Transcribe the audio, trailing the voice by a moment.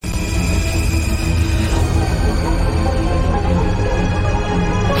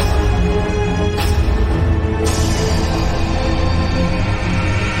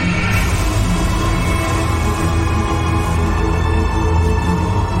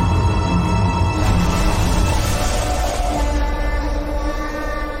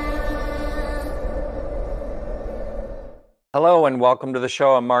Hello and welcome to the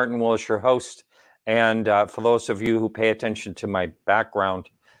show. I'm Martin Willis, your host. And for those of you who pay attention to my background,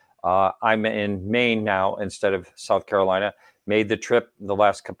 I'm in Maine now instead of South Carolina. Made the trip the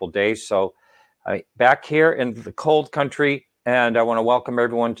last couple of days. So back here in the cold country, and I want to welcome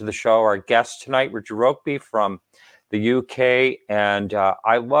everyone to the show. Our guest tonight, Richard Rokeby from the UK. And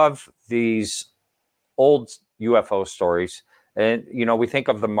I love these old UFO stories. And, you know, we think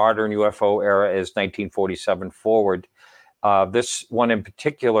of the modern UFO era as 1947 forward. This one in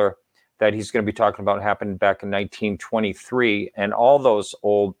particular that he's going to be talking about happened back in 1923, and all those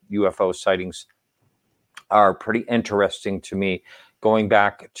old UFO sightings are pretty interesting to me, going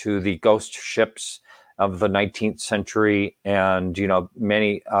back to the ghost ships of the 19th century, and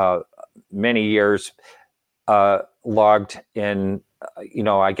many years logged in,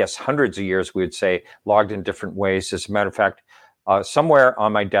 I guess hundreds of years, we would say, logged in different ways. As a matter of fact, somewhere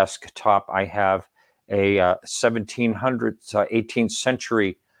on my desktop, I have a 1700s, 18th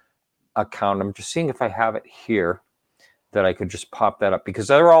century account. I'm just seeing if I have it here that I could just pop that up, because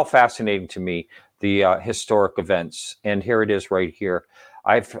they're all fascinating to me, the historic events. And here it is right here.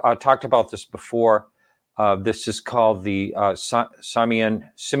 I've talked about this before. This is called the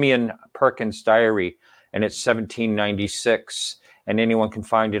Simeon Perkins Diary, and it's 1796, and anyone can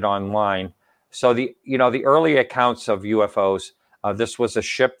find it online. So the early accounts of UFOs, this was a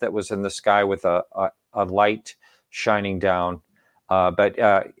ship that was in the sky with a light shining down, but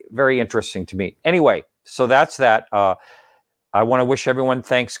very interesting to me. Anyway, so that's that. I want to wish everyone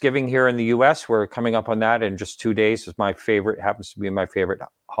Thanksgiving here in the U.S. We're coming up on that in just 2 days. It's my favorite, happens to be my favorite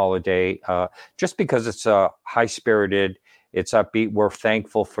holiday, just because it's high-spirited, it's upbeat. We're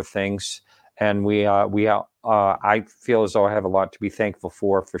thankful for things, and I feel as though I have a lot to be thankful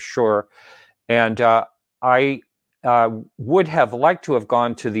for sure. And I would have liked to have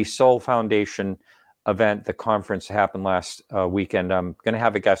gone to the Soul Foundation event, the conference that happened last weekend. I'm going to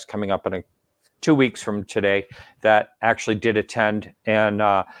have a guest coming up in 2 weeks from today that actually did attend. And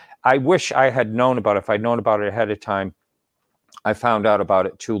I wish I had known about it. If I'd known about it ahead of time, I found out about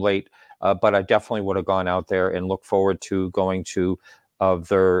it too late. But I definitely would have gone out there and look forward to going to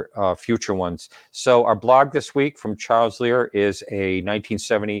their future ones. So our blog this week from Charles Lear is a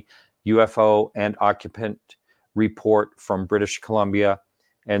 1970 UFO and occupant report from British Columbia,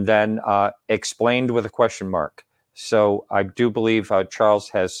 and then explained with a question mark. So I do believe Charles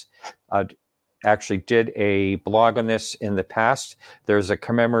has actually did a blog on this in the past. There's a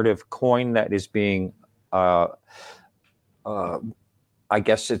commemorative coin that is being, I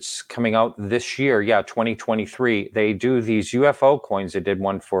guess it's coming out this year. Yeah, 2023. They do these UFO coins. They did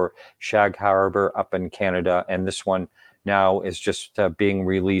one for Shag Harbor up in Canada, and this one now is just being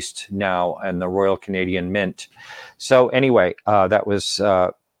released now in the Royal Canadian Mint. So anyway, that was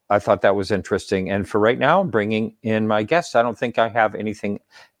I thought that was interesting. And for right now, I'm bringing in my guests. I don't think I have anything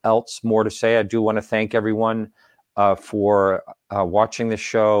else more to say. I do want to thank everyone for watching the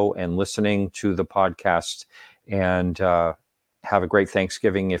show and listening to the podcast. And have a great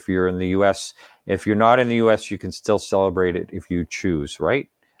Thanksgiving if you're in the U.S. If you're not in the U.S., you can still celebrate it if you choose, right?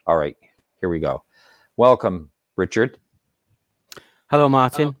 All right, here we go. Welcome, Richard. Hello,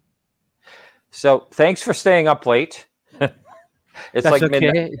 Martin. So thanks for staying up late. It's That's like okay.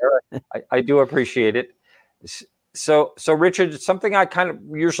 midnight. I do appreciate it. So Richard, it's something I kind of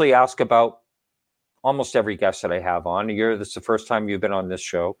usually ask about almost every guest that I have on. This is the first time you've been on this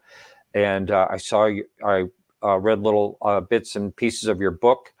show, and I saw you. I read little bits and pieces of your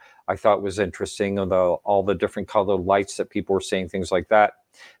book. I thought was interesting, all the different colored lights that people were saying, things like that.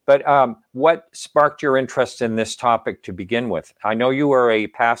 But what sparked your interest in this topic to begin with? I know you were a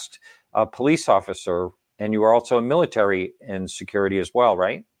past police officer, and you were also a military in security as well,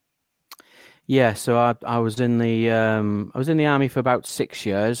 right? Yeah, so I was in the army for about 6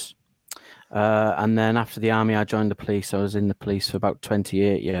 years, and then after the army, I joined the police. I was in the police for about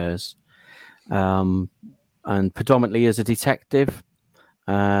 28 years, and predominantly as a detective.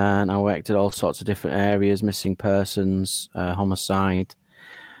 And I worked at all sorts of different areas: missing persons, homicide,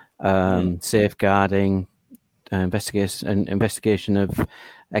 safeguarding, investigation of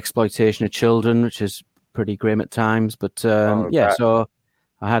exploitation of children, which is pretty grim at times. But so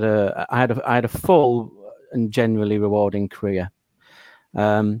I had a full and genuinely rewarding career.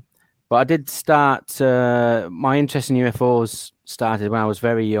 But I did start my interest in UFOs started when I was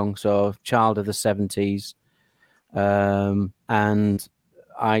very young, so child of the 70s, and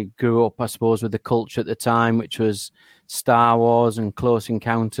I grew up, I suppose, with the culture at the time, which was Star Wars and Close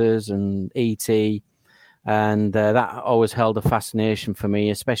Encounters and E.T., and that always held a fascination for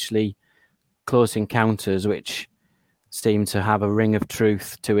me, especially Close Encounters, which seemed to have a ring of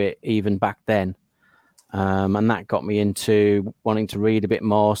truth to it even back then. And that got me into wanting to read a bit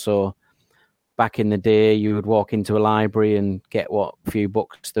more. So back in the day, you would walk into a library and get what few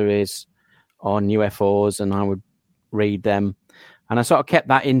books there is on UFOs, and I would read them. And I sort of kept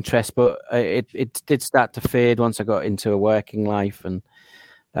that interest, but it did start to fade once I got into a working life and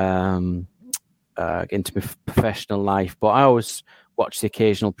into my professional life. But I always watched the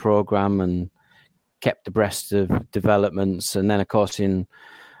occasional program and kept abreast of developments. And then, of course, in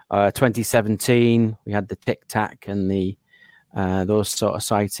 2017, we had the Tic Tac and the those sort of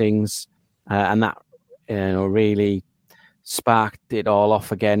sightings, and that really sparked it all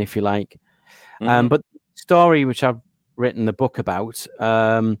off again, if you like. Mm-hmm. But the story which I've written the book about,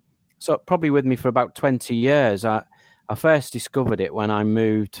 so probably with me for about 20 years. I first discovered it when I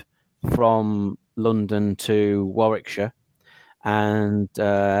moved from London to Warwickshire, and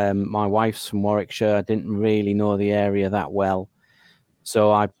my wife's from Warwickshire. I didn't really know the area that well,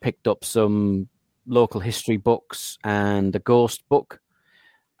 so I picked up some local history books and a ghost book.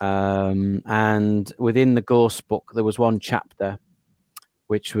 And within the ghost book, there was one chapter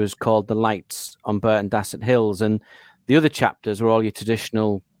which was called The Lights on Burton Dasset Hills. And the other chapters were all your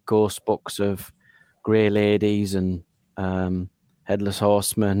traditional ghost books of grey ladies and headless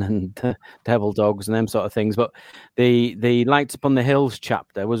horsemen and devil dogs and them sort of things. But the Lights Upon the Hills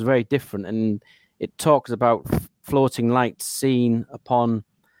chapter was very different, and it talks about floating lights seen upon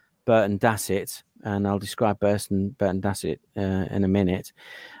Burton Dasset, and I'll describe Burton Dasset in a minute.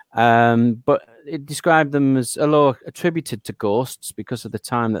 But it described them as, although attributed to ghosts because of the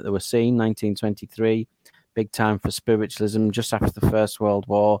time that they were seen, 1923, big time for spiritualism, just after the First World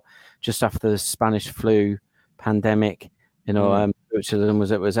War, just after the Spanish flu pandemic. Spiritualism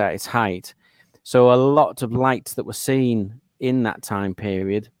was at its height. So a lot of lights that were seen in that time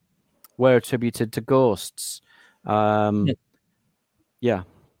period were attributed to ghosts. Yeah.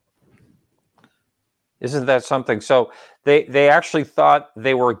 Isn't that something? So they actually thought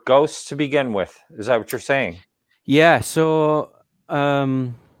they were ghosts to begin with. Is that what you're saying? Yeah. So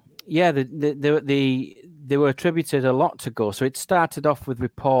they were attributed a lot to ghosts. So it started off with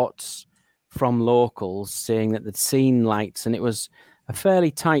reports from locals saying that they'd seen lights, and it was a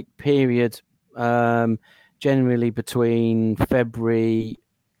fairly tight period, generally between November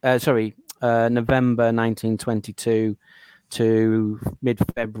 1922 to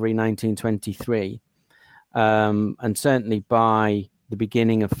mid-February 1923. And certainly by the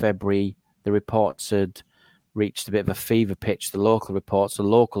beginning of February, the reports had reached a bit of a fever pitch. The local reports, the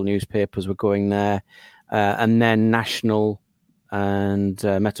local newspapers were going there, and then national and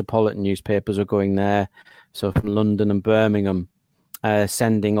metropolitan newspapers were going there. So from London and Birmingham,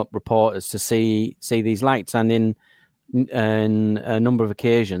 sending up reporters to see these lights. And in a number of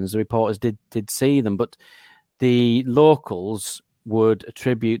occasions, the reporters did see them, but the locals would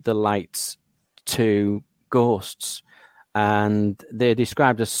attribute the lights to ghosts, and they're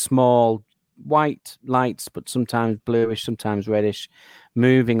described as small white lights, but sometimes bluish, sometimes reddish,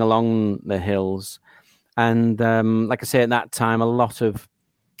 moving along the hills. And like I say, at that time, a lot of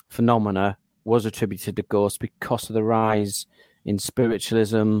phenomena was attributed to ghosts because of the rise in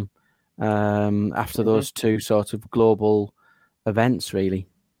spiritualism after those two sort of global events, really.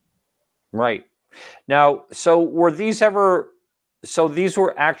 Right. Now, so were these ever? So these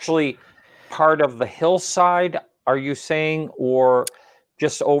were actually part of the hillside, are you saying, or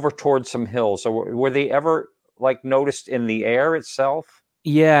just over towards some hills? So were they ever like noticed in the air itself?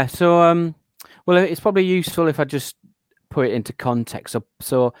 Yeah. So, well, it's probably useful if I just put it into context.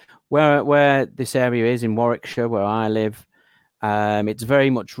 So where this area is in Warwickshire, where I live, it's very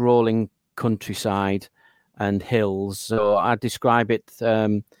much rolling countryside and hills. So I describe it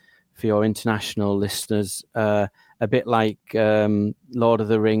for your international listeners a bit like Lord of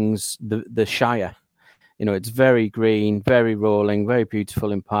the Rings, the Shire. It's very green, very rolling, very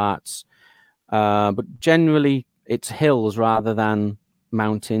beautiful in parts, but generally it's hills rather than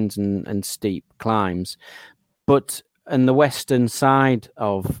mountains and steep climbs. But on the western side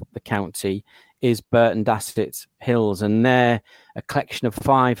of the county is Burton Dasset Hills, and they're a collection of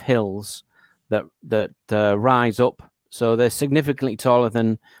 5 hills that rise up. So they're significantly taller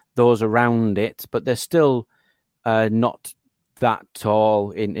than those around it, but they're still not that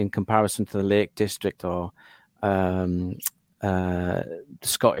tall in comparison to the Lake District or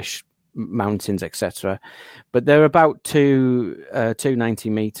Scottish mountains, etc. But they're about 290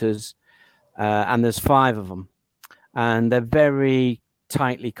 meters, and there's 5 of them, and they're very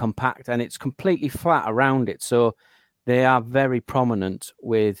tightly compact, and it's completely flat around it. So they are very prominent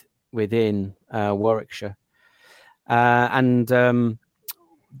within Warwickshire, and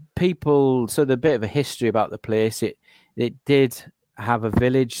people. So there's a bit of a history about the place. It did have a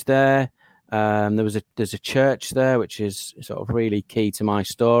village there There's a church there, which is sort of really key to my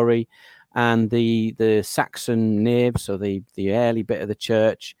story, and the Saxon nave, so the early bit of the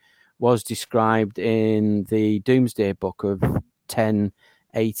church, was described in the Domesday Book of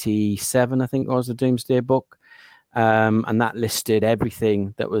 1087, I think was the Domesday Book, and that listed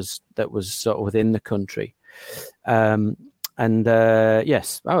everything that was sort of within the country. Yes,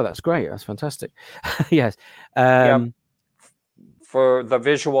 oh, that's great, that's fantastic. Yes. For the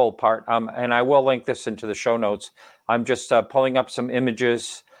visual part, and I will link this into the show notes. I'm just pulling up some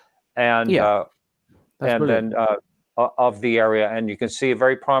images and then of the area, and you can see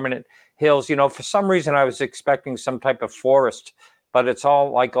very prominent hills. You know, for some reason, I was expecting some type of forest, but it's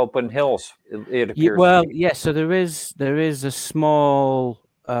all like open hills. It appears. Well, yes. So there is a small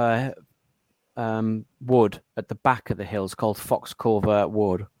wood at the back of the hills called Fox Covert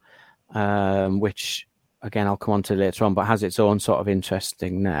Wood, which again I'll come on to later on, but has its own sort of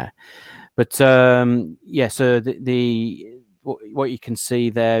interesting there. But so what you can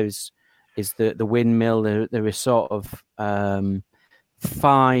see there is the windmill. There is sort of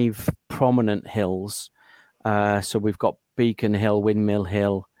 5 prominent hills. So we've got Beacon Hill, Windmill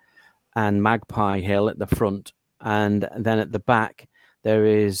Hill, and Magpie Hill at the front, and then at the back there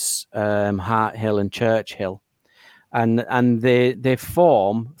is Hart Hill and Church Hill, and they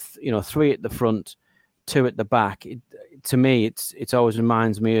form 3 at the front, 2 at the back. To me, it always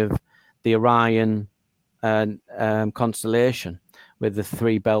reminds me of the Orion constellation, with the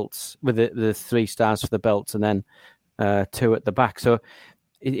 3 belts, with the 3 stars for the belts, and then 2 at the back. So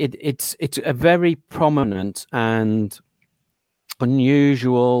it's a very prominent and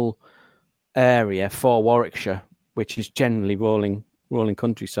unusual area for Warwickshire, which is generally rolling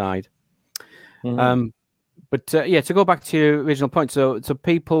countryside. Mm-hmm. But to go back to your original point, so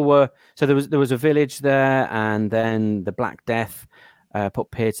people were, so there was a village there, and then the Black Death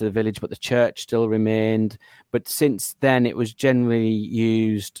put pay to the village, but the church still remained. But since then, it was generally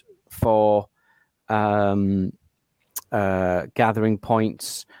used for gathering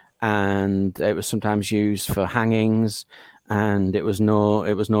points, and it was sometimes used for hangings, and it was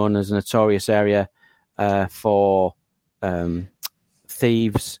known as a notorious area for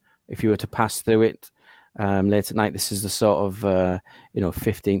thieves if you were to pass through it late at night. This is the sort of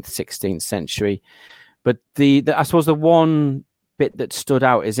 15th, 16th century. But I suppose the one bit that stood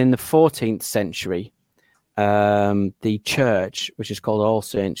out is in the 14th century, the church, which is called All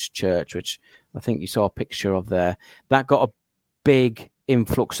Saints Church, which I think you saw a picture of there, that got a big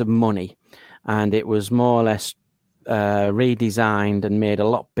influx of money, and it was more or less redesigned and made a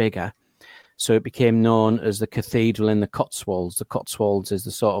lot bigger. So it became known as the Cathedral in the Cotswolds. The Cotswolds is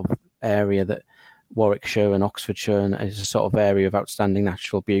the sort of area that Warwickshire and Oxfordshire and is a sort of area of outstanding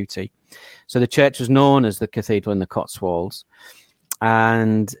natural beauty. So the church was known as the Cathedral in the Cotswolds,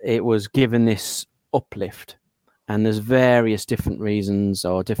 and it was given this uplift. And there's various different reasons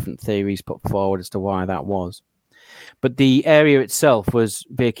or different theories put forward as to why that was. But the area itself was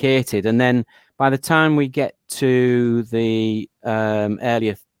vacated, and then by the time we get to the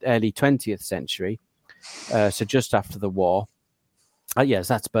early 20th century, so just after the war, yes,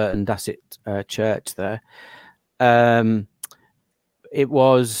 that's Burton Dassett Church there. It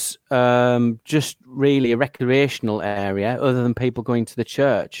was just really a recreational area, other than people going to the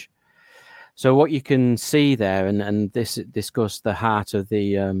church. So what you can see there, and this goes to the heart of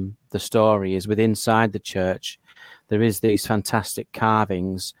the story, is within inside the church there is these fantastic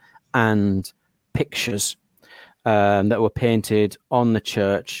carvings and pictures that were painted on the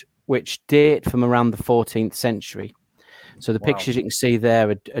church, which date from around the 14th century. So the pictures you can see there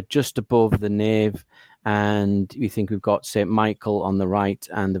are just above the nave, and you think we've got St. Michael on the right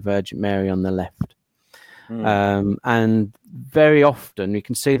and the Virgin Mary on the left. And very often you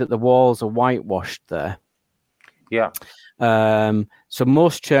can see that the walls are whitewashed there. Yeah. So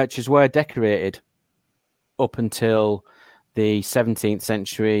most churches were decorated up until the 17th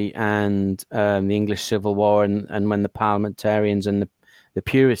century and the English Civil War, and when the parliamentarians and the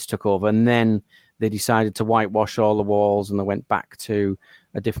purists took over, and then they decided to whitewash all the walls, and they went back to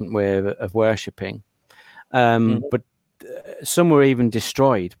a different way of worshipping. But some were even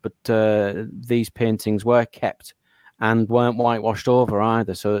destroyed, but these paintings were kept and weren't whitewashed over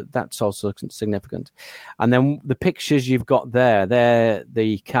either, so that's also significant. And then the pictures you've got there, they're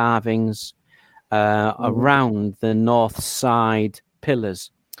the carvings around the north side pillars.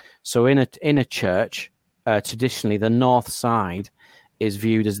 So in a church, traditionally the north side is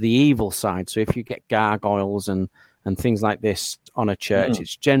viewed as the evil side. So if you get gargoyles and things like this on a church,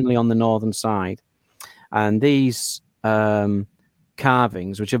 it's generally on the northern side. And these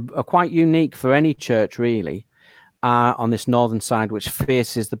carvings, which are quite unique for any church really, are on this northern side, which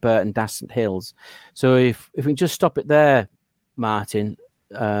faces the Burton Dasset Hills. So if we just stop it there, Martin.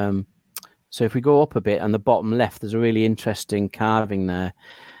 So if we go up a bit on the bottom left, there's a really interesting carving there,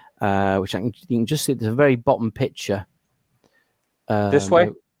 which you can just see. There's a very bottom picture. This way?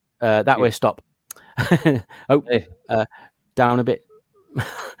 That way. Stop. Down a bit.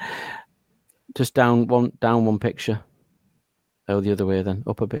 Just down one picture. Oh, the other way then.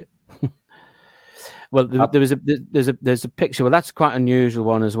 Up a bit. Well, there's a picture. Well, that's quite an unusual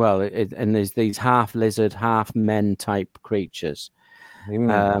one as well. And there's these half lizard, half men type creatures.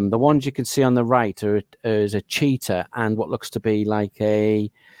 The ones you can see on the right is a cheetah and what looks to be like a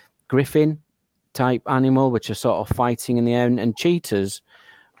griffin type animal, which are sort of fighting in the air. And cheetahs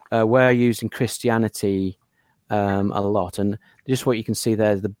were used in Christianity a lot. And just what you can see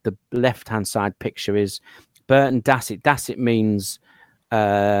there, the left hand side picture is Burton Dasset. Dasset means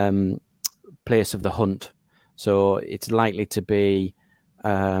place of the hunt, so it's likely to be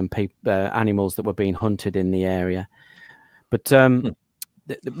animals that were being hunted in the area. But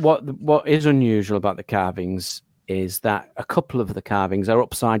what is unusual about the carvings is that a couple of the carvings are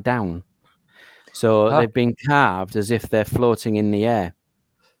upside down, so they've been carved as if they're floating in the air.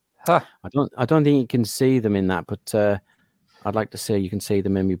 I don't think you can see them in that, but I'd like to say you can see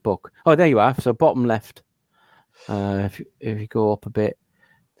them in my book. Oh, there you are. So bottom left. If you go up a bit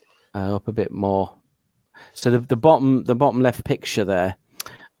more. So the bottom left picture there,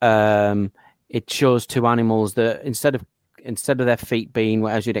 it shows two animals that instead of their feet being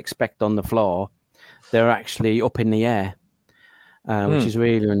as you'd expect on the floor, they're actually up in the air, which is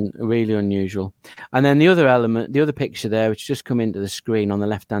really unusual. And then the other picture there, which just come into the screen on the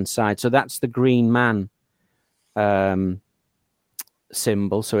left hand side. So that's the green man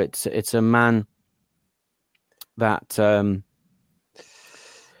symbol. So it's a man that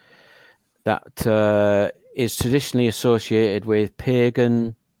is traditionally associated with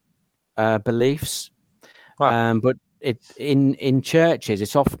pagan beliefs, but in churches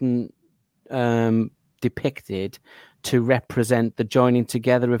it's often depicted to represent the joining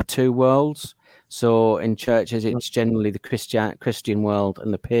together of two worlds. So in churches it's generally the Christian world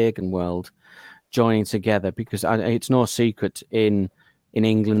and the pagan world joining together, because it's no secret in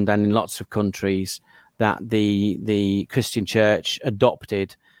England and in lots of countries that the Christian church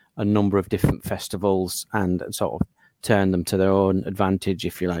adopted a number of different festivals and sort of turned them to their own advantage,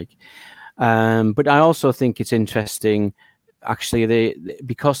 if you like. But I also think it's interesting, actually,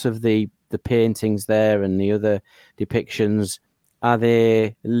 because of the paintings there and the other depictions, are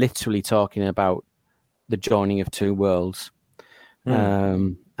they literally talking about the joining of two worlds?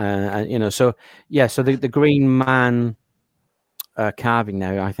 And so the green man carving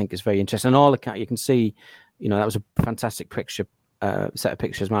now, I think, is very interesting. And all you can see, that was a fantastic picture, set of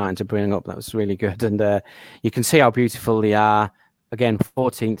pictures, Martin, to bring up. That was really good. And you can see how beautiful they are. Again,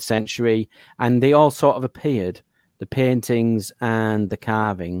 14th century, and they all sort of appeared. The paintings and the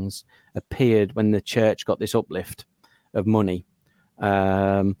carvings appeared when the church got this uplift of money,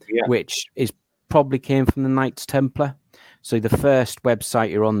 which probably came from the Knights Templar. So the first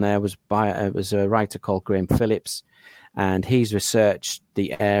website you're on there was a writer called Graham Phillips, and he's researched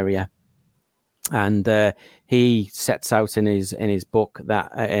the area, and he sets out in his book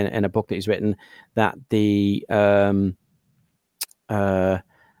that in a book that he's written that the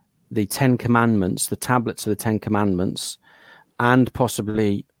Ten Commandments, the tablets of the Ten Commandments, and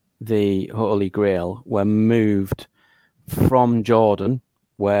possibly the Holy Grail were moved from Jordan,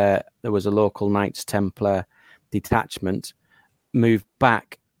 where there was a local Knights Templar detachment, moved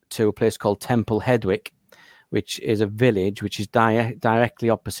back to a place called Temple Hedwick, which is a village which is directly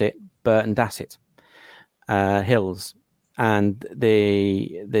opposite Burton Dasset Hills, and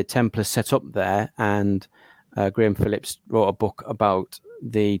the Templars set up there. And Graham Phillips wrote a book about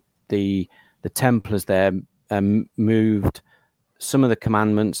the Templars there moved some of the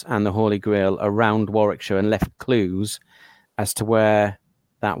commandments and the Holy Grail around Warwickshire and left clues as to where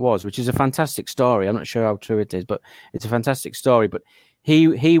that was, which is a fantastic story. I'm not sure how true it is, but it's a fantastic story. But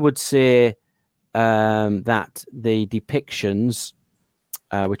he would say that the depictions,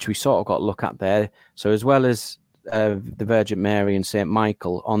 which we sort of got a look at there, so as well as the Virgin Mary and St.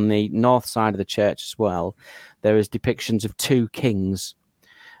 Michael, on the north side of the church as well, there is depictions of two kings,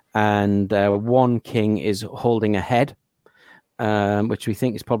 and one king is holding a head, which we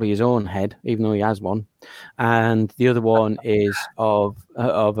think is probably his own head, even though he has one, and the other one is of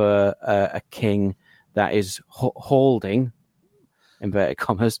a king that is holding, inverted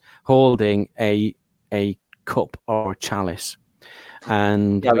commas, holding a cup or a chalice.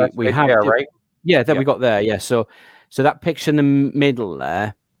 And we have there, right? Yeah, that we got there. Yeah, so that picture in the middle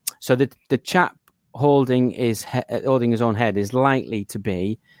there. So the chap holding his own head is likely to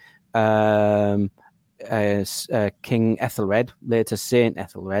be King Ethelred, later Saint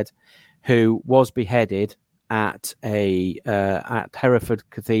Ethelred, who was beheaded at Hereford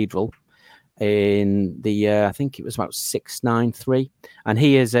Cathedral in the year, I think it was about 693, and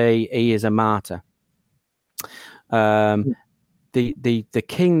he is a martyr. The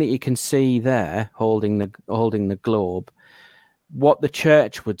king that you can see there holding the globe, what the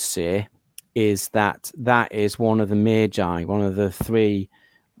church would say is that is one of the magi, one of the three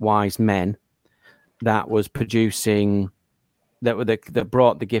wise men that was producing that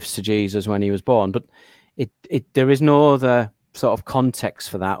brought the gifts to Jesus when he was born. But there is no other sort of context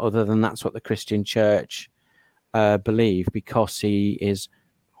for that other than that's what the Christian church believe, because he is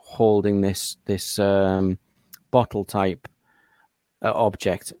holding this bottle type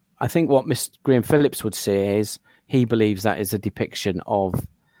object. I think what Mr. Graham Phillips would say is he believes that is a depiction of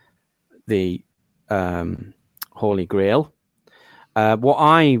the Holy Grail. What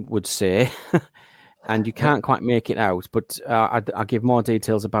I would say, and you can't quite make it out, but I'll give more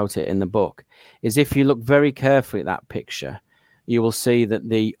details about it in the book, is if you look very carefully at that picture, you will see that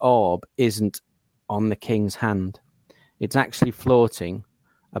the orb isn't on the king's hand. It's actually floating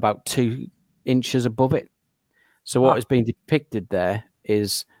about 2 inches above it. So what is being depicted there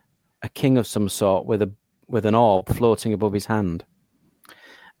is a king of some sort with an orb floating above his hand.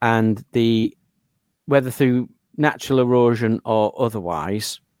 And whether through natural erosion or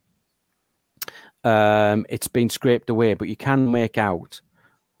otherwise, it's been scraped away, but you can make out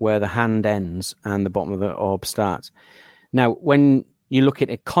where the hand ends and the bottom of the orb starts. Now, when you look at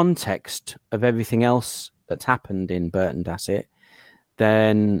a context of everything else that's happened in Burton Dassett,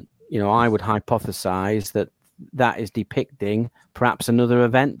 then I would hypothesize that is depicting perhaps another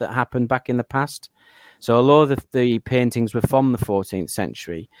event that happened back in the past. So although the paintings were from the 14th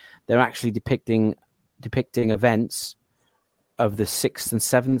century, they're actually depicting events of the 6th and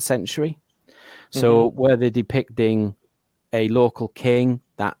 7th century. So where they're depicting a local king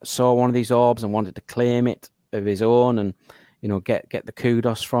that saw one of these orbs and wanted to claim it of his own and get the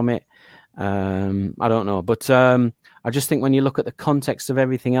kudos from it. I don't know, but I just think when you look at the context of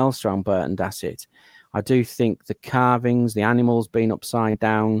everything else around Burton Dassett, I do think the carvings, the animals being upside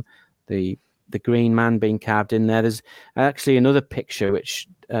down, the green man being carved in there. There's actually another picture which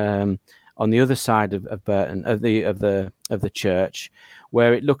on the other side of Burton of the church,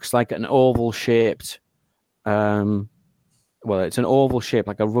 where it looks like an oval shaped. It's an oval shape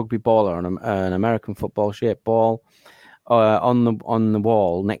like a rugby ball or an American football shaped ball on the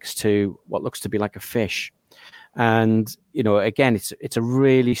wall next to what looks to be like a fish. And again, it's a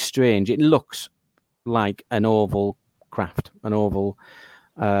really strange. It looks like an oval craft, an oval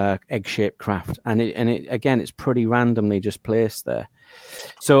egg-shaped craft, and it again, it's pretty randomly just placed there.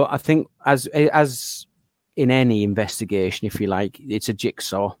 So I think as in any investigation, if you like, it's a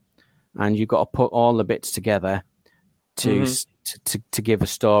jigsaw, and you've got to put all the bits together to give a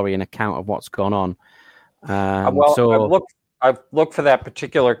story and account of what's gone on. I've looked for that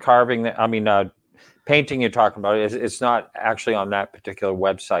particular carving. Painting you're talking about. It's not actually on that particular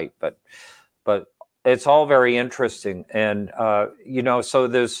website, but it's all very interesting. And, so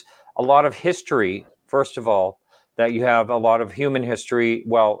there's a lot of history, first of all, that you have a lot of human history.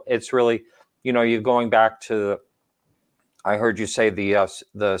 Well, it's really, you're going back to, I heard you say the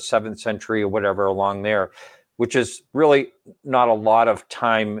 7th century or whatever along there, which is really not a lot of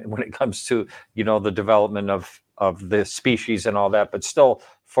time when it comes to, the development of the species and all that. But still,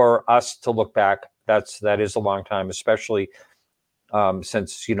 for us to look back, that is a long time, especially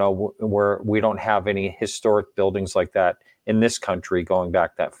since we don't have any historic buildings like that in this country going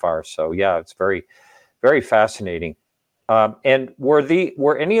back that far. So yeah, it's very, very fascinating. And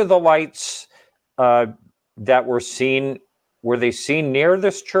were any of the lights that were seen, were they seen near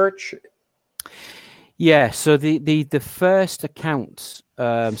this church? Yeah. So the first accounts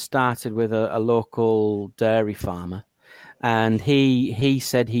started with a local dairy farmer, and he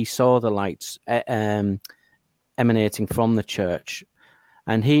said he saw the lights emanating from the church,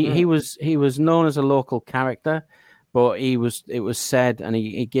 and he was known as a local character, but it was said, and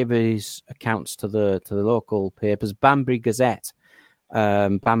he gave his accounts to the local papers. Banbury Gazette.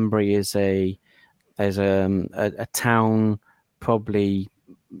 Banbury is a town probably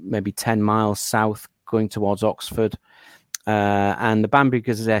maybe 10 miles south going towards Oxford, and the Banbury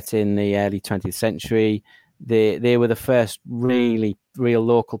Gazette in the early 20th century, they were the first real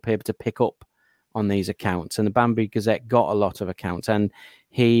local paper to pick up on these accounts, and the Banbury Gazette got a lot of accounts, and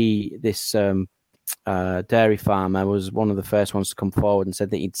this dairy farmer was one of the first ones to come forward and said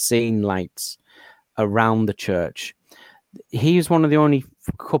that he'd seen lights around the church. he's one of the only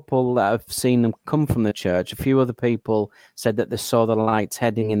couple that have seen them come from the church. A few other people said that they saw the lights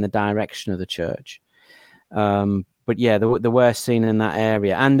heading in the direction of the church. But yeah, they were seen in that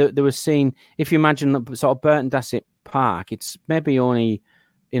area, and they were seen. If you imagine sort of Burton Dassett Park, it's maybe only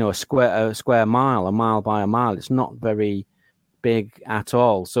a square mile, a mile by a mile. It's not very big at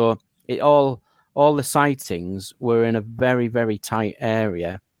all. So all the sightings were in a very, very tight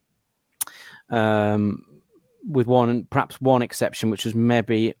area. With perhaps one exception, which was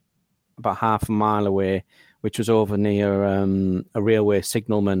maybe about half a mile away, which was over near a railway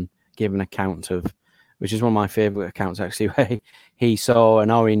signalman gave an account of, which is one of my favourite accounts actually, where he saw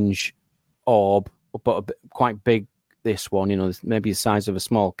an orange orb, but quite big. This one, maybe the size of a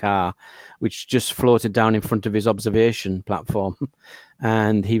small car, which just floated down in front of his observation platform,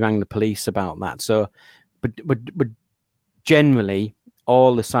 and he rang the police about that. So, but generally,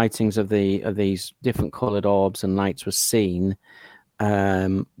 all the sightings of these different coloured orbs and lights were seen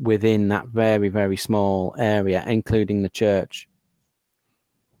within that very, very small area, including the church.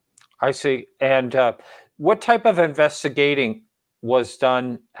 I see. And what type of investigating was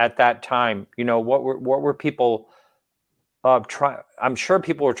done at that time? What were people I'm sure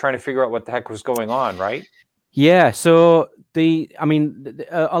people were trying to figure out what the heck was going on, right? Yeah. So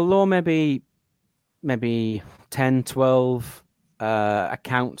although maybe 10, 12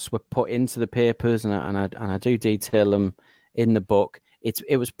 accounts were put into the papers, and I do detail them in the book.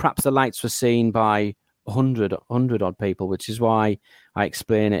 It was perhaps the lights were seen by 100 odd people, which is why I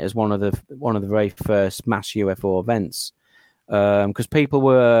explain it as one of the very first mass UFO events. Because people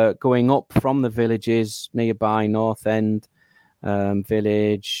were going up from the villages nearby, North End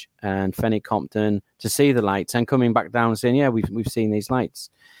village and Fenwick Compton, to see the lights, and coming back down and saying, yeah, we've seen these lights.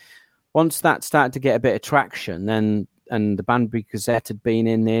 Once that started to get a bit of traction, then, and the Banbury Gazette had been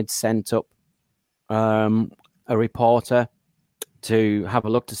in, they'd sent up a reporter to have a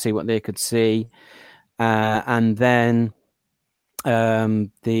look to see what they could see. And then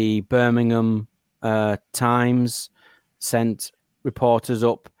the Birmingham Times sent reporters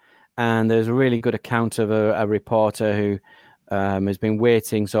up, and there's a really good account of a reporter who has been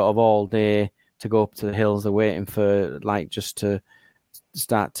waiting sort of all day to go up to the hills. They're waiting for light just to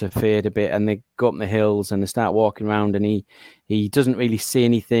start to fade a bit, and they go up the hills and they start walking around, and he doesn't really see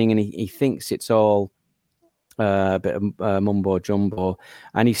anything, and he thinks it's all a bit of mumbo jumbo,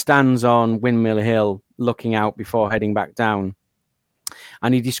 and he stands on Windmill Hill looking out before heading back down,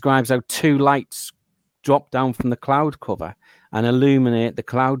 and he describes how two lights drop down from the cloud cover and illuminate the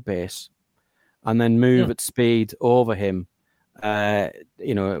cloud base, and then move at speed over him,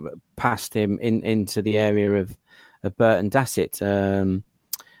 past him into the area of Burton Dassett. I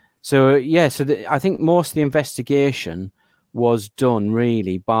think most of the investigation was done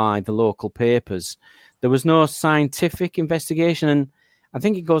really by the local papers. There was no scientific investigation, and I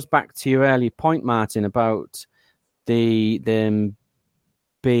think it goes back to your earlier point, Martin, about them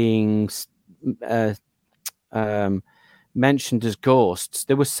being mentioned as ghosts.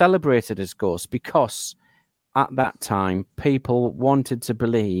 They were celebrated as ghosts because at that time people wanted to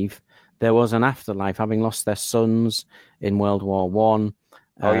believe there was an afterlife, having lost their sons in World War One.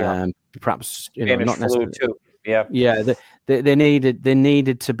 Perhaps not necessarily too. Yeah. They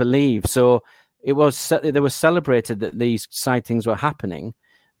needed to believe. So they were celebrated that these sightings were happening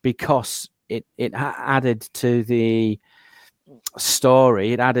because it added to the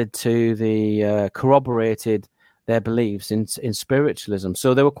story. It added to the corroborated their beliefs in spiritualism.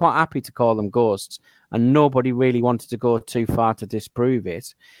 So they were quite happy to call them ghosts, and nobody really wanted to go too far to disprove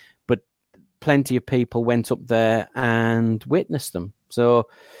it. But plenty of people went up there and witnessed them. So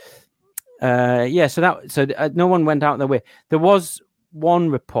no one went out their way. There was one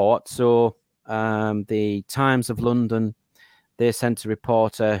report. So the Times of London, they sent a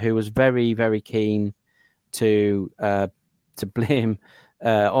reporter who was very, very keen to blame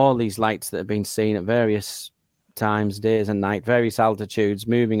all these lights that have been seen at various times, days and night, various altitudes,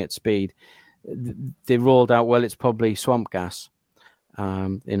 moving at speed. They rolled out, well, it's probably swamp gas.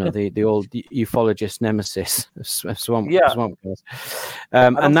 The old ufologist nemesis, swamp gas.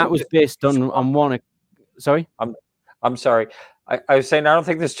 And that was based on one. Sorry, I'm sorry. I was saying I don't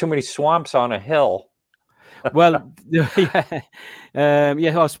think there's too many swamps on a hill. Well, but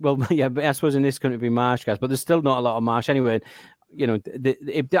I suppose in this country it'd be marsh gas, but there's still not a lot of marsh anyway.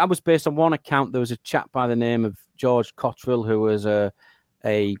 That was based on one account. There was a chap by the name of George Cottrell who was a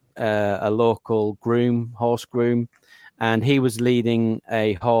local horse groom, and he was leading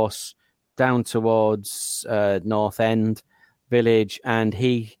a horse down towards North End village, and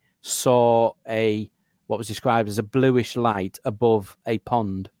he saw what was described as a bluish light above a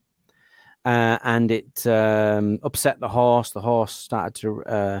pond. and it upset the horse. The horse started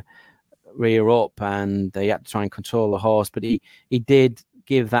to rear up, and they had to try and control the horse. But he did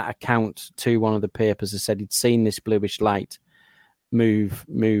give that account to one of the papers that said he'd seen this bluish light move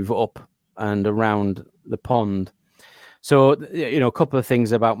up and around the pond. So, a couple of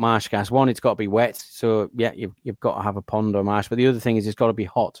things about marsh gas. One, it's got to be wet. So, yeah, you've got to have a pond or marsh. But the other thing is it's got to be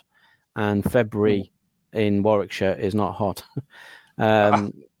hot. And February in Warwickshire is not hot.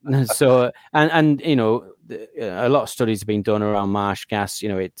 So, and a lot of studies have been done around marsh gas.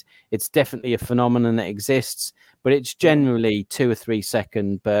 It's definitely a phenomenon that exists, but it's generally 2 or 3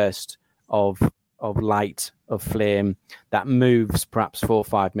 second burst of light, of flame that moves perhaps 4 or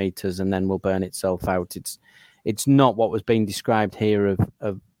 5 meters and then will burn itself out. It's not what was being described here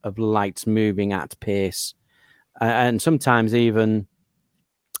of lights moving at pace, and sometimes even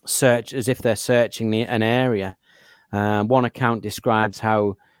search as if they're searching an area. One account describes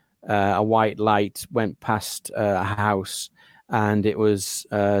how a white light went past a house, and it was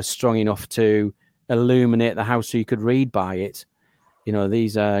strong enough to illuminate the house so you could read by it.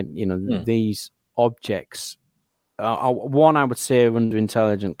 These are these objects are, one, I would say, are under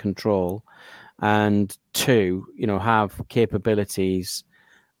intelligent control, and two, have capabilities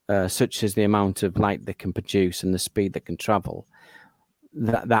such as the amount of light they can produce and the speed they can travel.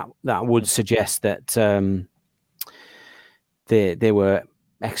 That would suggest that they were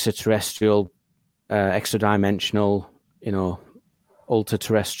extraterrestrial, extra-dimensional,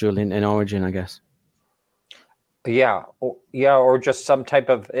 ultra-terrestrial in origin, I guess. Yeah, or just some type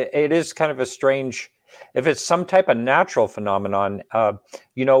of. It is kind of a strange. If it's some type of natural phenomenon,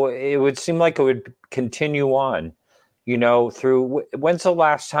 it would seem like it would continue on, through. When's the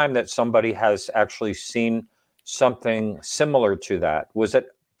last time that somebody has actually seen something similar to that? Was it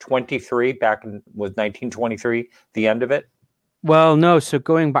 23 was 1923 the end of it? Well, no. So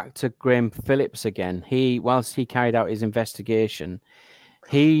going back to Graham Phillips again, whilst he carried out his investigation,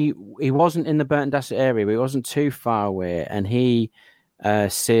 he wasn't in the Burton Dasset area, but he wasn't too far away, and he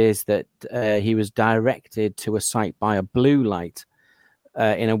says that he was directed to a site by a blue light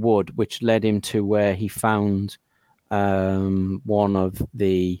in a wood, which led him to where he found one of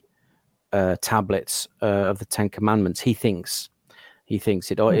the tablets of the Ten Commandments. He thinks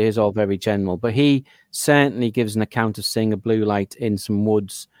it is all very general, but he certainly gives an account of seeing a blue light in some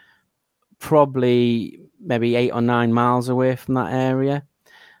woods, probably maybe 8 or 9 miles away from that area.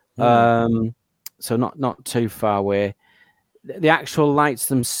 So not too far away. The actual lights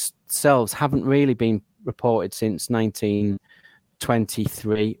themselves haven't really been reported since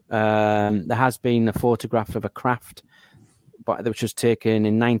 1923. There has been a photograph of a craft, which was taken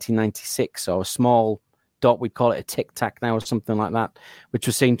in 1996, or a small dot, we call it a tic tac now or something like that, which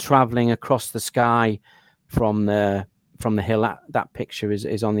was seen traveling across the sky from the hill. That picture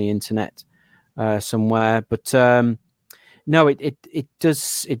is on the internet somewhere, but no, it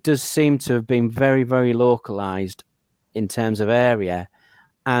does seem to have been very, very localized in terms of area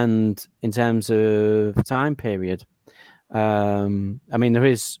and in terms of time period. I mean, there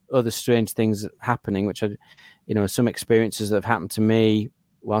is other strange things happening, which are, some experiences that have happened to me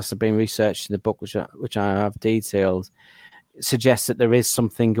whilst I've been researching the book, which I have detailed, suggests that there is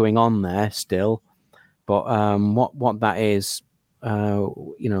something going on there still. But what that is,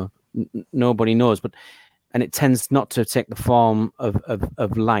 nobody knows. And it tends not to take the form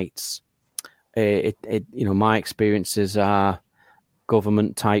of lights. My experiences are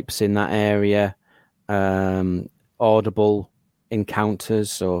government types in that area, audible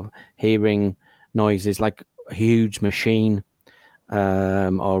encounters, or hearing noises like a huge machine,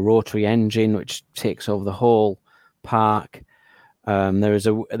 or rotary engine which takes over the whole park. There is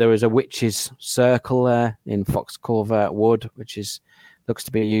a witch's circle there in Fox Covert Wood, which looks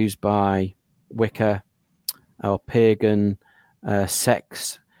to be used by Wicca or pagan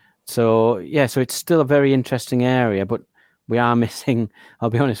sects. So it's still a very interesting area, but we are missing, I'll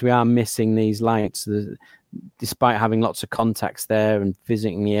be honest, we are missing these lights. Despite having lots of contacts there and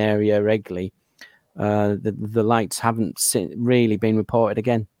visiting the area regularly, the lights haven't really been reported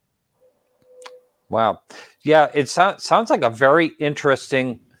again. Wow. Yeah, it sounds like a very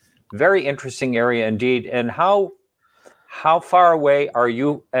interesting area indeed. And how far away are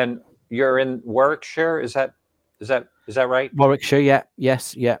you? And you're in Warwickshire, is that right? Warwickshire, yeah,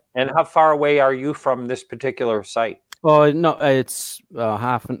 yes, yeah. And how far away are you from this particular site? Oh, no, it's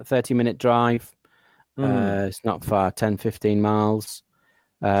 30-minute drive. It's not far, 10, 15 miles.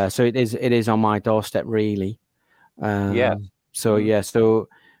 So it is on my doorstep, really. Yeah. So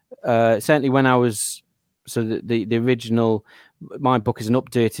certainly when I was, so the original, my book is an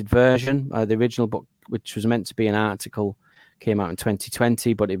updated version. The original book, which was meant to be an article, came out in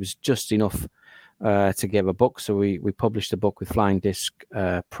 2020, but it was just enough to give a book. So we published a book with Flying Disc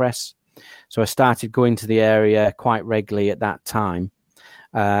Press. So I started going to the area quite regularly at that time.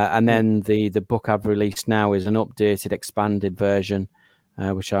 And then the book I've released now is an updated, expanded version,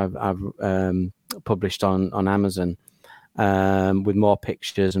 which I've published on Amazon, with more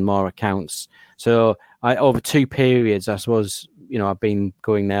pictures and more accounts. So over 2 periods, I suppose, I've been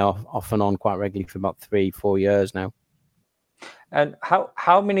going there off and on quite regularly for about 3-4 years now. And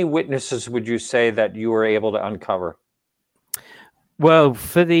how many witnesses would you say that you were able to uncover? Well,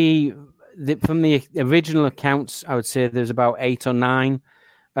 from the original accounts, I would say there's about 8 or 9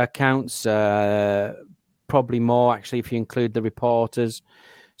 accounts, probably more actually if you include the reporters.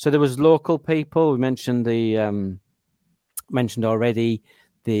 So there was local people. We mentioned already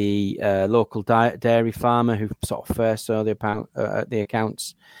the local dairy farmer who sort of first saw the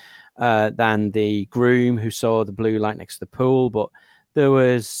accounts, than the groom who saw the blue light next to the pool. But there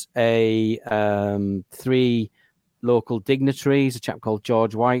was 3 local dignitaries, a chap called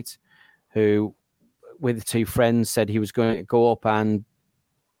George White, who with 2 friends said he was going to go up and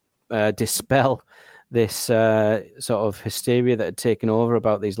dispel this sort of hysteria that had taken over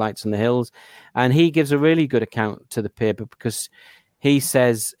about these lights on the hills. And he gives a really good account to the paper, because he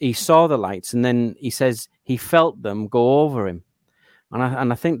says he saw the lights, and then he says he felt them go over him.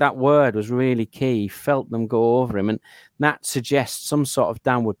 And I think that word was really key. He felt them go over him. And that suggests some sort of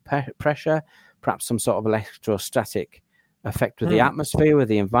downward pressure, perhaps some sort of electrostatic effect with the atmosphere, with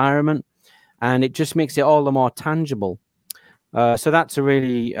the environment. And it just makes it all the more tangible. So that's a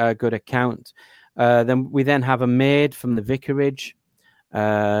really good account. Then we have a maid from the vicarage,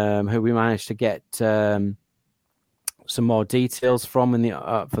 who we managed to get some more details from the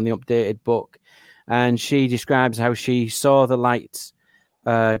updated book, and she describes how she saw the lights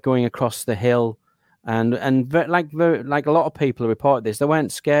going across the hill, and like a lot of people who report this, they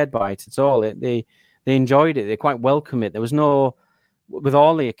weren't scared by it at all. They enjoyed it. They quite welcomed it. There was no, with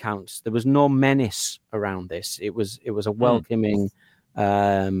all the accounts, there was no menace around this. It was a welcoming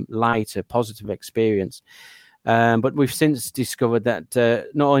light, a positive experience. But we've since discovered that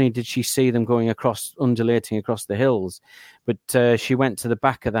not only did she see them going undulating across the hills, but she went to the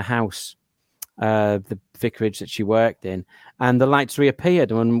back of the house, the vicarage that she worked in, and the lights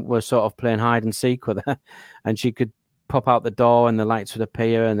reappeared and were sort of playing hide and seek with her. And she could pop out the door and the lights would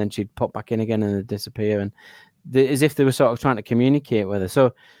appear, and then she'd pop back in again and they'd disappear, and as if they were sort of trying to communicate with her.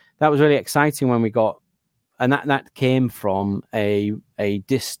 So that was really exciting when we got, and that came from a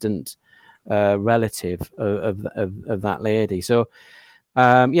distant relative of that lady. So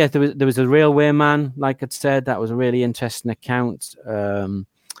there was a railway man, like I'd said. That was a really interesting account.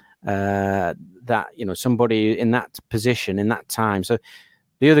 That somebody in that position in that time. So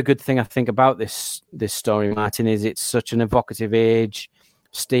the other good thing I think about this story, Martin, is it's such an evocative age.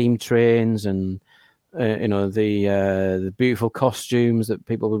 Steam trains and the beautiful costumes that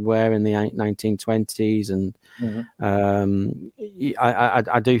people would wear in the 1920s, and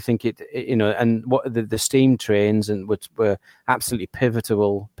I do think it and what the steam trains, and which were absolutely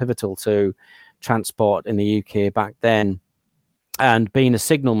pivotal to transport in the UK back then. And being a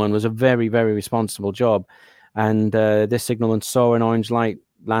signalman was a very, very responsible job. And this signalman saw an orange light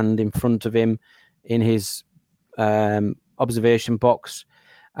land in front of him in his observation box.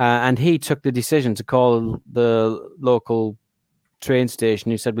 And he took the decision to call the local train station,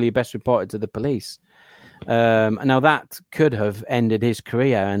 who said, well, you best report it to the police. Now, that could have ended his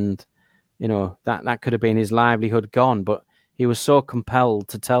career, and, that could have been his livelihood gone. But he was so compelled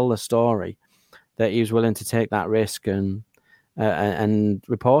to tell the story that he was willing to take that risk and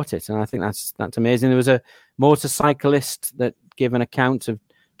report it. And I think that's amazing. There was a motorcyclist that gave an account of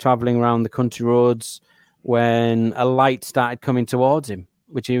traveling around the country roads when a light started coming towards him,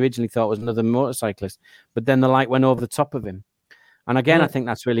 which he originally thought was another motorcyclist, but then the light went over the top of him. And again, I think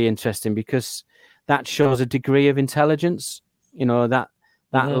that's really interesting, because that shows a degree of intelligence. That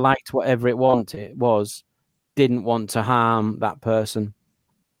light, whatever it was, didn't want to harm that person,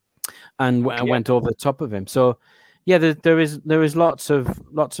 and went over the top of him. So yeah, there is lots of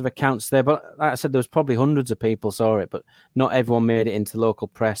accounts there, but like I said, there was probably hundreds of people saw it, but not everyone made it into local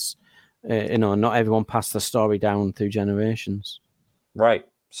press. Not everyone passed the story down through generations. Right.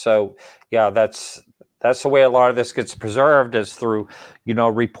 So yeah, that's the way a lot of this gets preserved, is through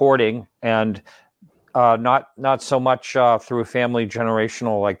reporting, and not so much through family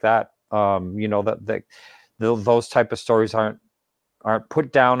generational like that. Those type of stories aren't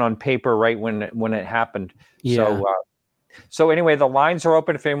put down on paper right when it happened. Yeah. So anyway, the lines are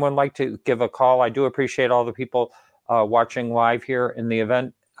open if anyone would like to give a call. I do appreciate all the people watching live here in the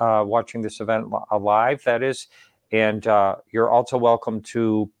event, watching this event live, that is. And you're also welcome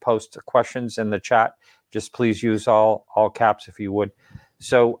to post questions in the chat. Just please use all caps if you would.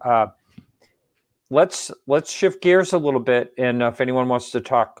 So let's shift gears a little bit, and if anyone wants to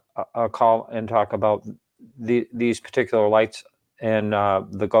talk, call and talk about these particular lights and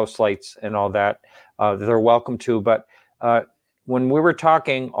the ghost lights and all that, they're welcome to. But when we were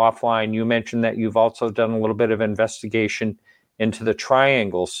talking offline, you mentioned that you've also done a little bit of investigation into the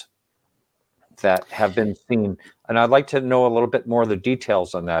triangles that have been seen, and I'd like to know a little bit more of the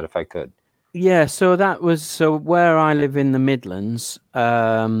details on that, if I could. Yeah, so that was where I live in the Midlands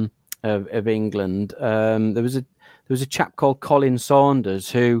of England. There was a chap called Colin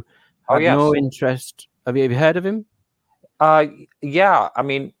Saunders who had no interest. Have you heard of him? Yeah. I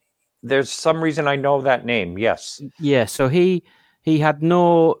mean, there's some reason I know that name. Yes. Yeah. So he had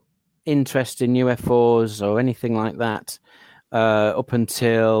no interest in UFOs or anything like that up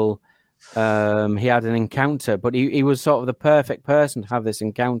until he had an encounter. But he was sort of the perfect person to have this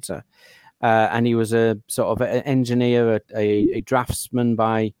encounter. And he was a sort of an engineer, a draftsman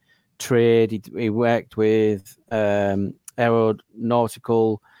by trade. He worked with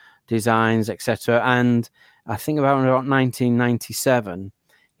aeronautical designs, etc. And I think about 1997,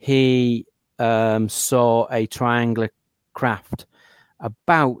 he saw a triangular craft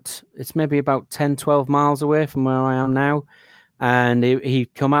it's maybe about 10, 12 miles away from where I am now. And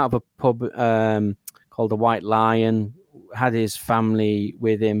he'd come out of a pub called the White Lion, had his family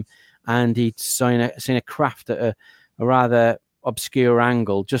with him, and he'd seen a craft at a rather obscure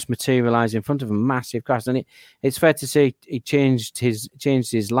angle just materialize in front of a massive craft. And it's fair to say he changed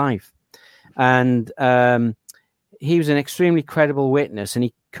his life. And he was an extremely credible witness, and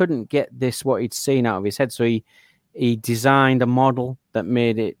he couldn't get what he'd seen out of his head. So he designed a model that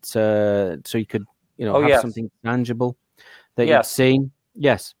made it so he could have something tangible that he'd seen.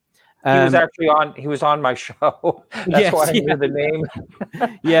 Yes. He was actually on. He was on my show. That's why I knew the name.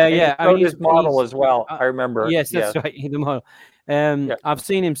 Yeah. I mean, his model as well. I remember. Yes, that's right. The model. I've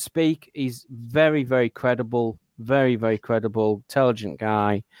seen him speak. He's very, very credible. Very, very credible, intelligent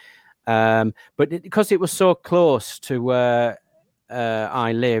guy. But because it was so close to where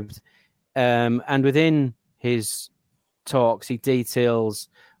I lived, and within his talks, he details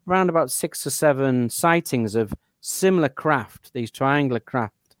around about 6 or 7 sightings of similar craft, these triangular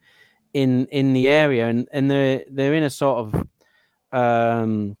craft, in the area, and they're in a sort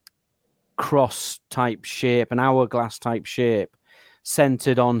of cross type shape, an hourglass type shape,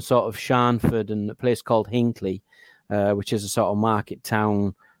 centered on sort of Sharnford and a place called Hinckley, which is a sort of market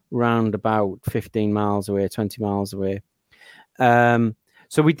town round about 15 miles away, 20 miles away. So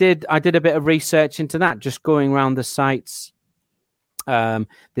I did a bit of research into that, just going around the sites.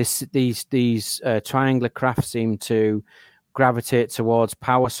 These triangular craft seem to gravitate towards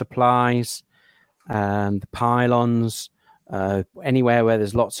power supplies, the pylons, anywhere where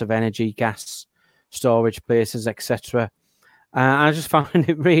there's lots of energy, gas storage places, etc. I just found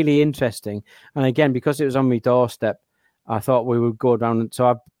it really interesting. And again, because it was on my doorstep, I thought we would go down. So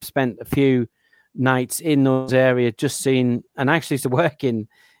I've spent a few nights in those areas just seeing, and I actually used to work in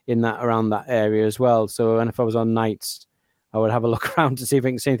that around that area as well. So, and if I was on nights, I would have a look around to see if I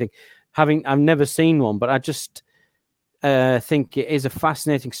can see anything. I've never seen one, but I just think it is a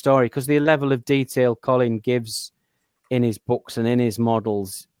fascinating story because the level of detail Colin gives in his books and in his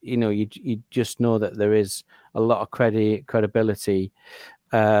models, you just know that there is a lot of credibility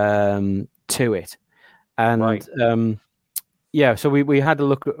to it. And right. So we had a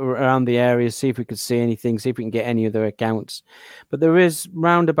look around the area, see if we could see anything, see if we can get any other accounts. But there is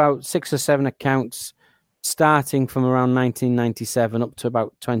round about 6 or 7 accounts starting from around 1997 up to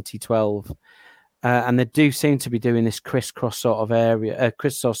about 2012. And they do seem to be doing this crisscross sort of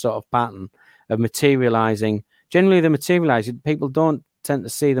pattern of materializing. Generally, they materialize. People don't tend to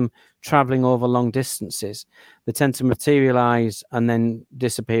see them traveling over long distances. They tend to materialize and then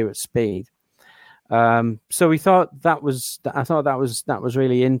disappear at speed. So we thought that was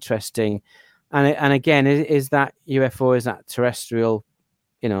really interesting. And again, is that UFO? Is that terrestrial?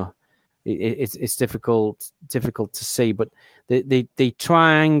 It's difficult to see. But the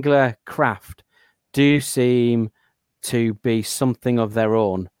triangular craft do seem to be something of their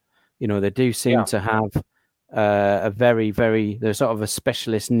own. They do seem to have a very, very, there's sort of a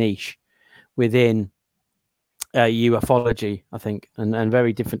specialist niche within ufology, I think, and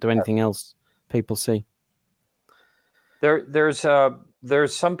very different to anything else people see. There's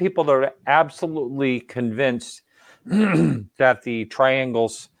some people that are absolutely convinced that the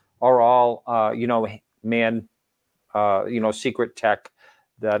triangles are all man secret tech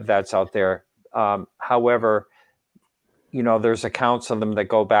that's out there. However, there's accounts of them that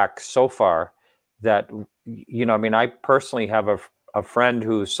go back so far that I mean, I personally have a friend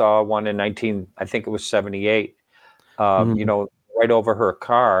who saw one in I think it was 78, right over her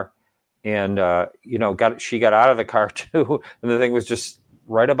car, and she got out of the car too, and the thing was just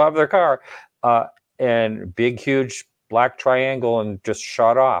right above their car, and big, huge black triangle, and just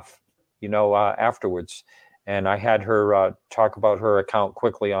shot off, afterwards. And I had her talk about her account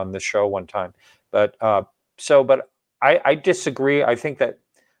quickly on the show one time, but I disagree. I think that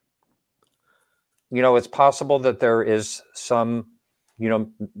it's possible that there is some,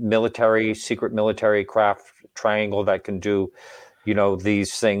 secret military craft triangle that can do,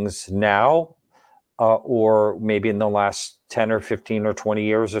 these things now, or maybe in the last 10 or 15 or 20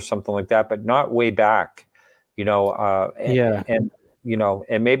 years or something like that, but not way back, Yeah. and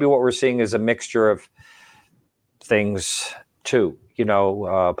maybe what we're seeing is a mixture of things too,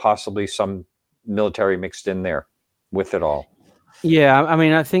 possibly some military mixed in there with it all. Yeah, I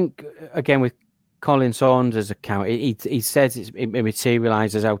mean, I think again with Colin Saunders' account, he says it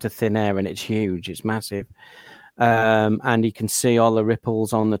materializes out of thin air, and it's huge, it's massive, and you can see all the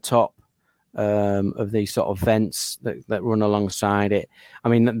ripples on the top of these sort of vents that run alongside it. I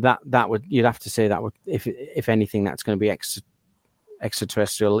mean, that would, you'd have to say that would, if anything, that's going to be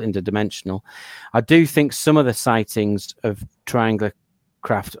extraterrestrial, interdimensional. I do think some of the sightings of triangular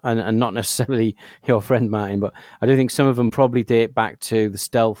craft, and not necessarily your friend Martin, but I do think some of them probably date back to the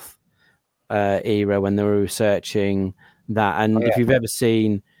stealth era when they were researching that. And if you've ever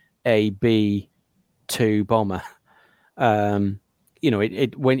seen a B-2 bomber,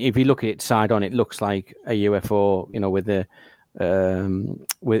 if you look at it side on, it looks like a UFO, with the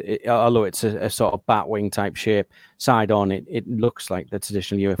although it's a sort of bat wing type shape, side on it looks like the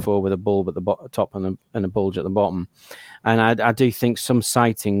traditional UFO with a bulb at the top and a bulge at the bottom. And I do think some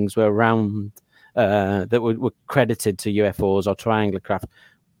sightings were around that were credited to UFOs or triangular craft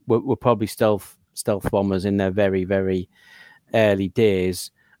were probably stealth bombers in their very, very early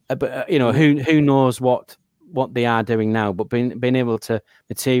days. But who knows what they are doing now? But being able to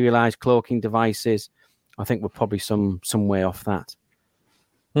materialize cloaking devices, I think we're probably some way off that.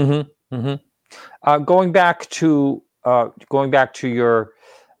 Mm-hmm. Mm-hmm. Going back to your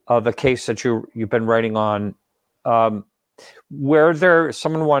the case that you've been writing on, where there,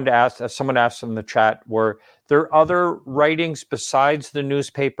 someone asked in the chat, were there other writings besides the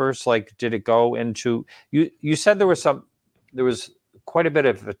newspapers? Like, did it go into you said there was quite a bit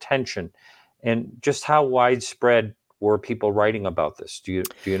of attention, and just how widespread were people writing about this? Do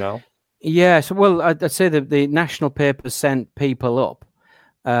you know? Yes, well, I'd say that the national papers sent people up.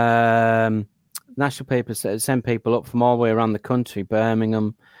 National papers sent people up from all the way around the country,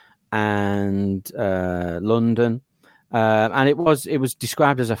 Birmingham and London, and it was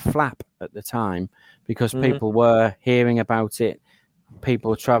described as a flap at the time because people were hearing about it.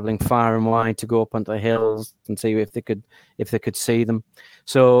 People were traveling far and wide to go up onto the hills and see if they could see them.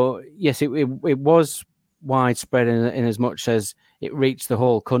 So yes, it was widespread in as much as it reached the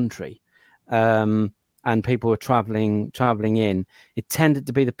whole country. And people were traveling in. It tended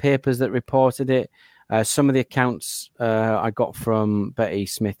to be the papers that reported it. Some of the accounts I got from Betty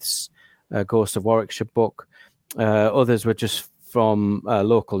Smith's Ghost of Warwickshire book. Others were just from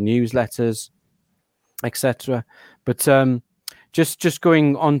local newsletters, etc. But just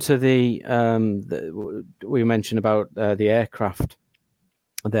going on to the we mentioned about the aircraft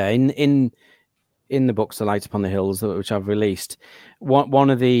there in the books, The Light Upon the Hills, which I've released, one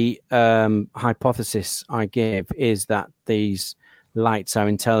of the hypotheses I gave is that these lights are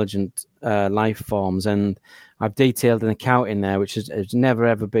intelligent life forms. And I've detailed an account in there, which has never,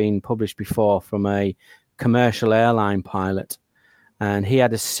 ever been published before, from a commercial airline pilot. And he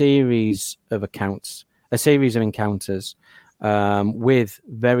had a series of encounters with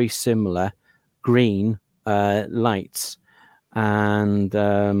very similar green lights. And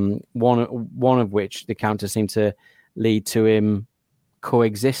one of which the encounter seemed to lead to him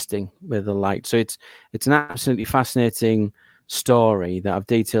coexisting with the light. So it's an absolutely fascinating story that I've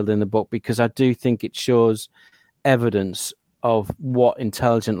detailed in the book, because I do think it shows evidence of what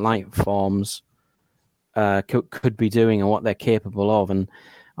intelligent life forms could be doing and what they're capable of. And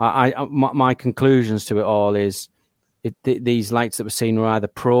my conclusions to it all is these lights that were seen were either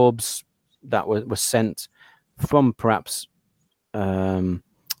probes that were sent from perhaps other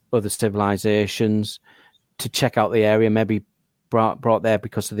civilizations to check out the area, maybe brought there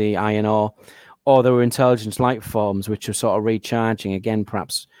because of the iron ore, or there were intelligence life forms which are sort of recharging again,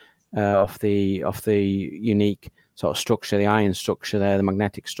 perhaps off the unique sort of structure, the iron structure there, the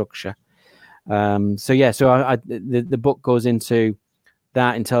magnetic structure. So the book goes into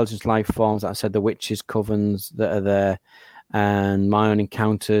that, intelligence life forms, like I said, the witches' covens that are there, and my own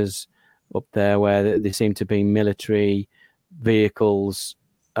encounters up there where there seem to be military vehicles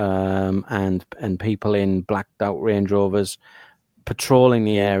and people in blacked out Range Rovers patrolling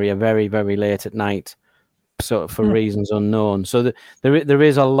the area very, very late at night, sort of for reasons unknown. So there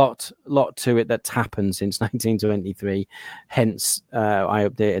is a lot to it that's happened since 1923. Hence, I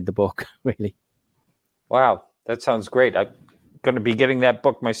updated the book, really. Wow, that sounds great. I'm going to be getting that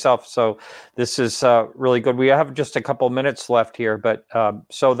book myself. So this is really good. We have just a couple minutes left here, but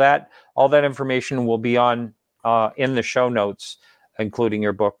so that all that information will be on in the show notes, including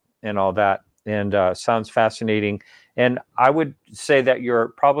your book and all that. And sounds fascinating. And I would say that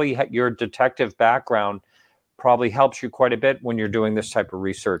your detective background probably helps you quite a bit when you're doing this type of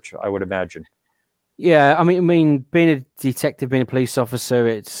research, I would imagine. Yeah, I mean, being a detective, being a police officer,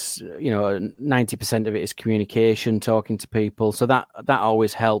 it's 90% of it is communication, talking to people. So that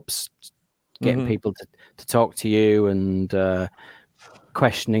always helps getting people to talk to you, and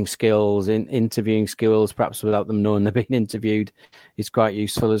questioning skills, interviewing skills, perhaps without them knowing they're being interviewed, is quite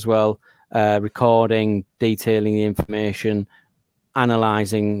useful as well. Recording, detailing the information,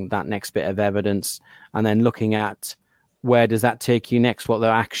 analyzing that next bit of evidence, and then looking at where does that take you next? What are the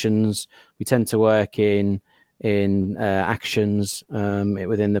actions? We tend to work in actions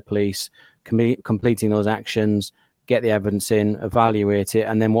within the police, completing those actions, get the evidence in, evaluate it,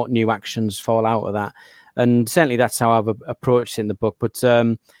 and then what new actions fall out of that. And certainly that's how I've approached it in the book. But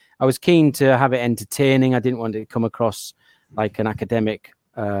I was keen to have it entertaining. I didn't want it to come across like an academic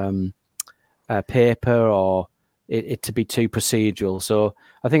paper, or it to be too procedural. So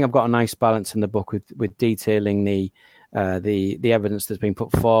I think I've got a nice balance in the book with detailing the evidence that's been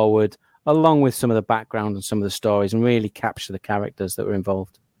put forward, along with some of the background and some of the stories, and really capture the characters that were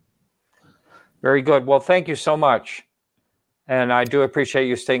involved. Very good. Well, thank you so much. And I do appreciate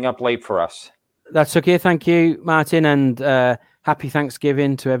you staying up late for us. That's okay. Thank you, Martin. And happy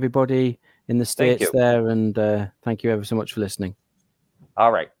Thanksgiving to everybody in the States there. And thank you ever so much for listening.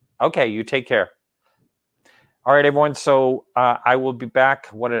 All right. Okay. You take care. All right, everyone. So I will be back.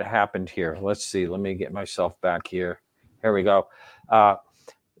 What had happened here? Let's see. Let me get myself back here. Here we go.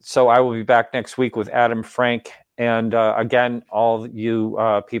 So I will be back next week with Adam Frank. And again, all you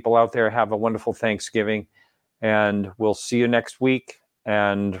people out there, have a wonderful Thanksgiving. And we'll see you next week.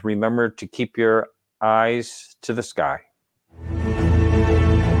 And remember to keep your eyes to the sky.